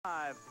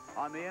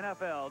on the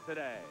NFL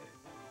Today.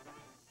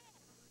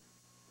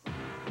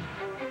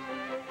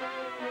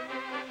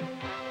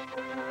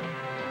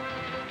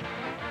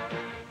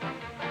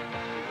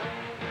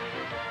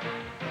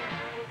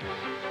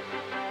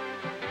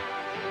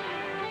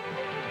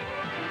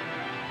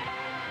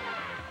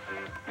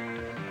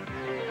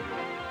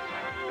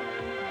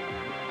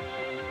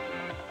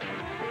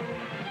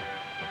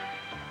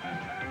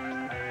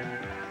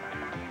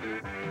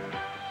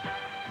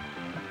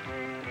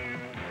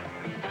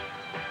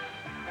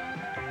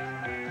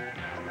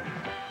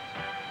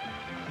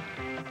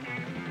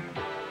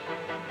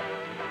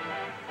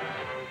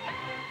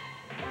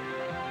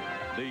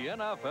 The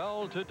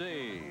NFL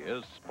Today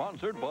is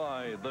sponsored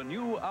by the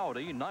new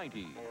Audi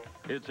 90.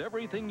 It's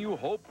everything you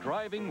hoped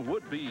driving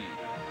would be.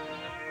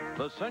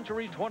 The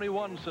Century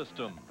 21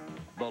 System,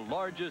 the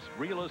largest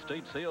real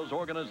estate sales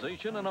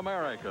organization in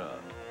America.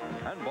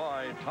 And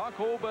by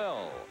Taco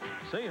Bell.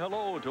 Say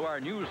hello to our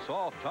new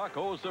soft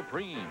Taco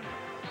Supreme.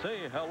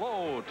 Say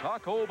hello,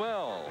 Taco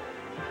Bell.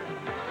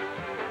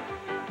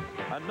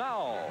 And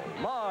now,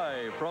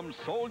 live from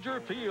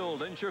Soldier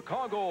Field in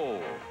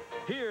Chicago,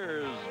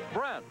 here's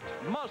Brent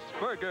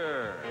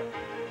Musburger.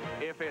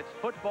 If it's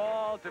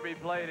football to be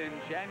played in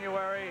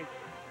January,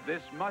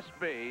 this must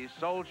be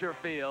Soldier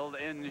Field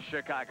in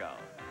Chicago.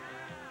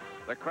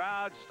 The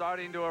crowd's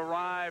starting to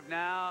arrive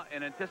now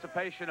in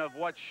anticipation of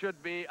what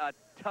should be a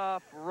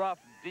tough, rough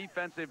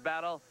defensive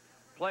battle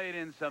played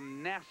in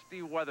some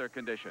nasty weather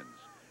conditions.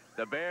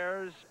 The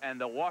Bears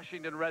and the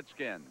Washington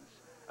Redskins.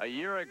 A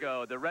year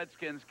ago, the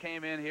Redskins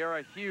came in here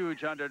a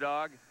huge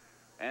underdog,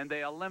 and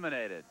they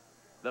eliminated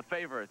the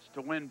favorites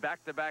to win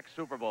back-to-back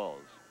Super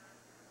Bowls.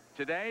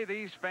 Today,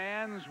 these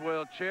fans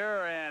will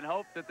cheer and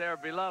hope that their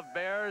beloved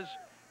Bears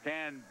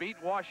can beat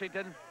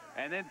Washington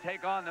and then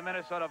take on the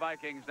Minnesota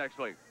Vikings next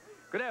week.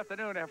 Good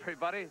afternoon,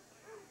 everybody.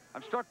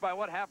 I'm struck by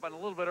what happened a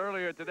little bit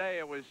earlier today.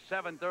 It was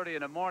 7:30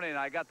 in the morning.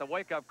 I got the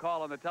wake-up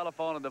call on the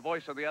telephone, and the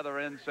voice on the other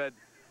end said,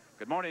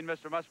 "Good morning,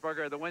 Mr.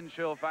 Musburger. The wind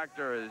chill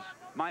factor is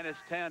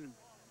 -10.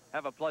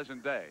 Have a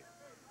pleasant day."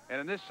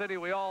 And in this city,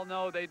 we all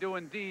know they do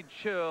indeed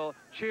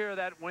cheer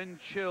that wind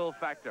chill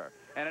factor.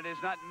 And it is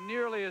not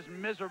nearly as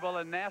miserable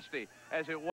and nasty as it was.